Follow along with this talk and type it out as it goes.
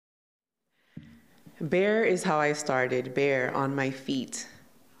Bare is how I started, bare on my feet.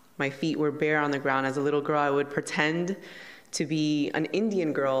 My feet were bare on the ground. As a little girl, I would pretend to be an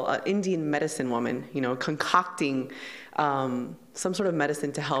Indian girl, an Indian medicine woman, concocting some sort of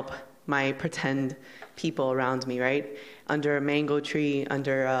medicine to help my pretend people around me, right? Under a mango tree,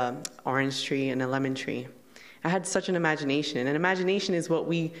 under an orange tree, and a lemon tree. I had such an imagination, and imagination is what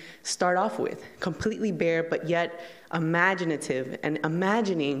we start off with, completely bare, but yet imaginative, and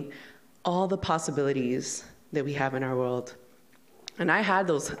imagining all the possibilities that we have in our world. And I had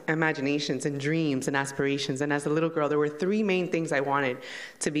those imaginations and dreams and aspirations, and as a little girl, there were three main things I wanted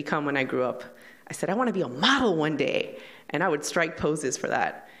to become when I grew up. I said, I want to be a model one day, and I would strike poses for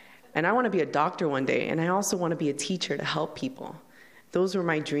that. And I want to be a doctor one day, and I also want to be a teacher to help people. Those were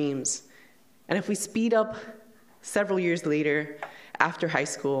my dreams. And if we speed up several years later, after high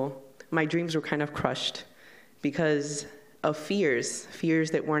school, my dreams were kind of crushed because of fears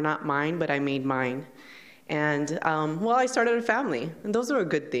that were not mine, but I made mine. And, I started a family, and those were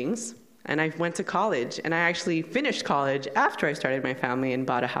good things. And I went to college, and I actually finished college after I started my family and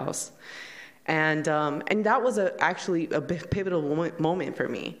bought a house. And that was actually a pivotal moment for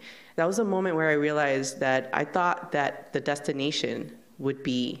me. That was a moment where I realized that I thought that the destination would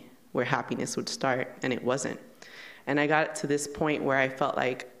be where happiness would start, and it wasn't. And I got to this point where I felt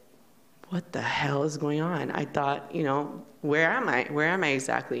like, what the hell is going on? I thought, where am I? Where am I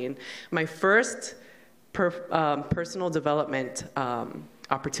exactly? And my first personal development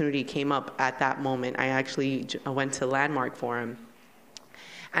opportunity came up at that moment. I actually went to Landmark Forum.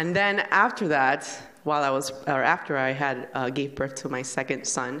 And then after that, after I had gave birth to my second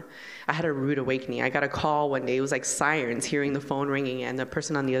son, I had a rude awakening. I got a call one day. It was like sirens, hearing the phone ringing, and the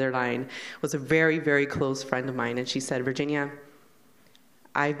person on the other line was a very, very close friend of mine. And she said, Virginia,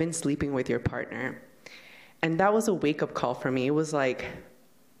 I've been sleeping with your partner. And that was a wake-up call for me. It was like,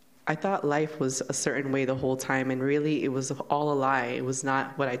 I thought life was a certain way the whole time, and really it was all a lie. It was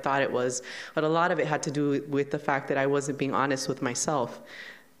not what I thought it was. But a lot of it had to do with the fact that I wasn't being honest with myself.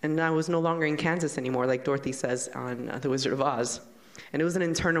 And I was no longer in Kansas anymore, like Dorothy says on The Wizard of Oz. And it was an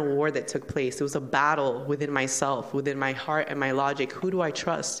internal war that took place. It was a battle within myself, within my heart and my logic. Who do I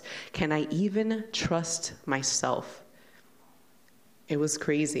trust? Can I even trust myself? It was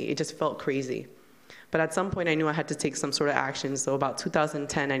crazy. It just felt crazy. But at some point, I knew I had to take some sort of action. So about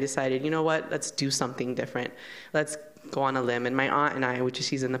 2010, I decided, you know what? Let's do something different. Let's go on a limb. And my aunt and I, which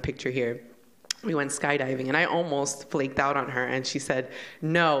she's in the picture here, we went skydiving, and I almost flaked out on her. And she said,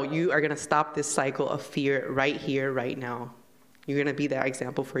 no, you are going to stop this cycle of fear right here, right now. You're going to be that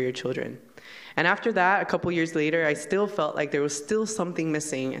example for your children. And after that, a couple years later, I still felt like there was still something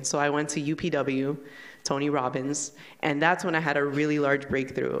missing. And so I went to UPW, Tony Robbins, and that's when I had a really large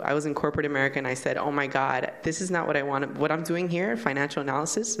breakthrough. I was in corporate America, and I said, oh my God, this is not what I want. What I'm doing here, financial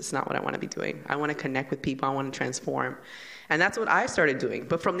analysis, it's not what I want to be doing. I want to connect with people. I want to transform. And that's what I started doing,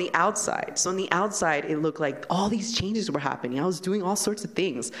 but from the outside. So on the outside, it looked like all these changes were happening. I was doing all sorts of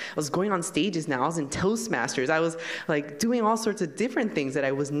things. I was going on stages now. I was in Toastmasters. I was like doing all sorts of different things that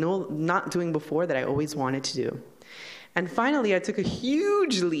I was not doing before that I always wanted to do. And finally, I took a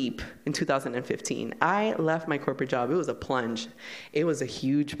huge leap in 2015. I left my corporate job. It was a plunge. It was a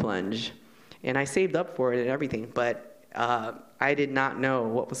huge plunge. And I saved up for it and everything, but I did not know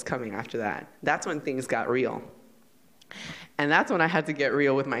what was coming after that. That's when things got real. And that's when I had to get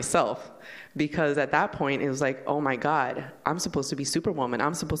real with myself, because at that point, it was like, oh my God, I'm supposed to be Superwoman.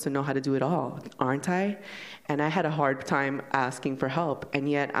 I'm supposed to know how to do it all, aren't I? And I had a hard time asking for help, and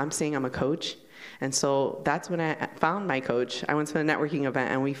yet I'm saying I'm a coach. And so that's when I found my coach. I went to a networking event,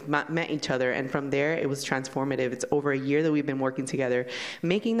 and we met each other, and from there, it was transformative. It's over a year that we've been working together.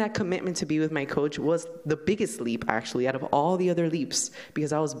 Making that commitment to be with my coach was the biggest leap, actually, out of all the other leaps,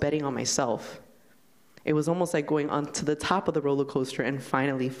 because I was betting on myself. It was almost like going on to the top of the roller coaster and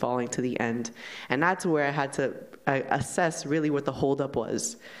finally falling to the end. And that's where I had to assess really what the holdup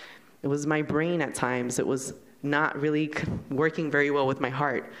was. It was my brain at times. It was not really working very well with my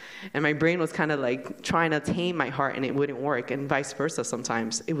heart. And my brain was kind of like trying to tame my heart, and it wouldn't work, and vice versa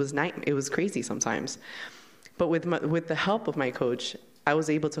sometimes. It was crazy sometimes. But with the help of my coach, I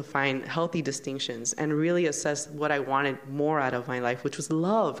was able to find healthy distinctions and really assess what I wanted more out of my life, which was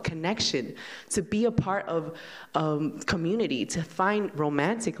love, connection, to be a part of community, to find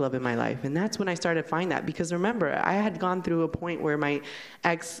romantic love in my life. And that's when I started to find that, because remember, I had gone through a point where my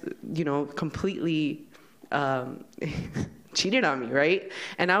ex, completely cheated on me, right?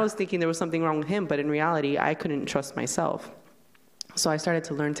 And I was thinking there was something wrong with him, but in reality, I couldn't trust myself. So I started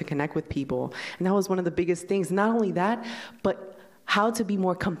to learn to connect with people. And that was one of the biggest things. Not only that, but how to be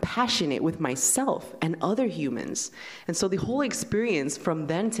more compassionate with myself and other humans. And so the whole experience from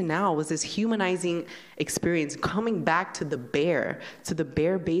then to now was this humanizing experience, coming back to the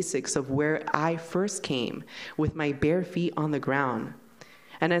bare basics of where I first came, with my bare feet on the ground.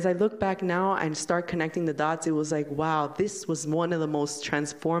 And as I look back now and start connecting the dots, it was like, wow, this was one of the most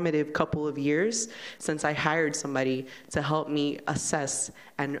transformative couple of years since I hired somebody to help me assess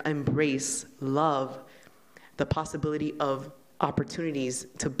and embrace, love the possibility of opportunities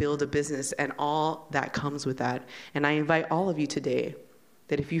to build a business and all that comes with that. And I invite all of you today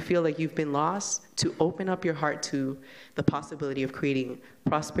that if you feel like you've been lost, to open up your heart to the possibility of creating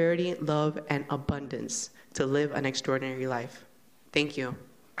prosperity, love, and abundance to live an extraordinary life. Thank you.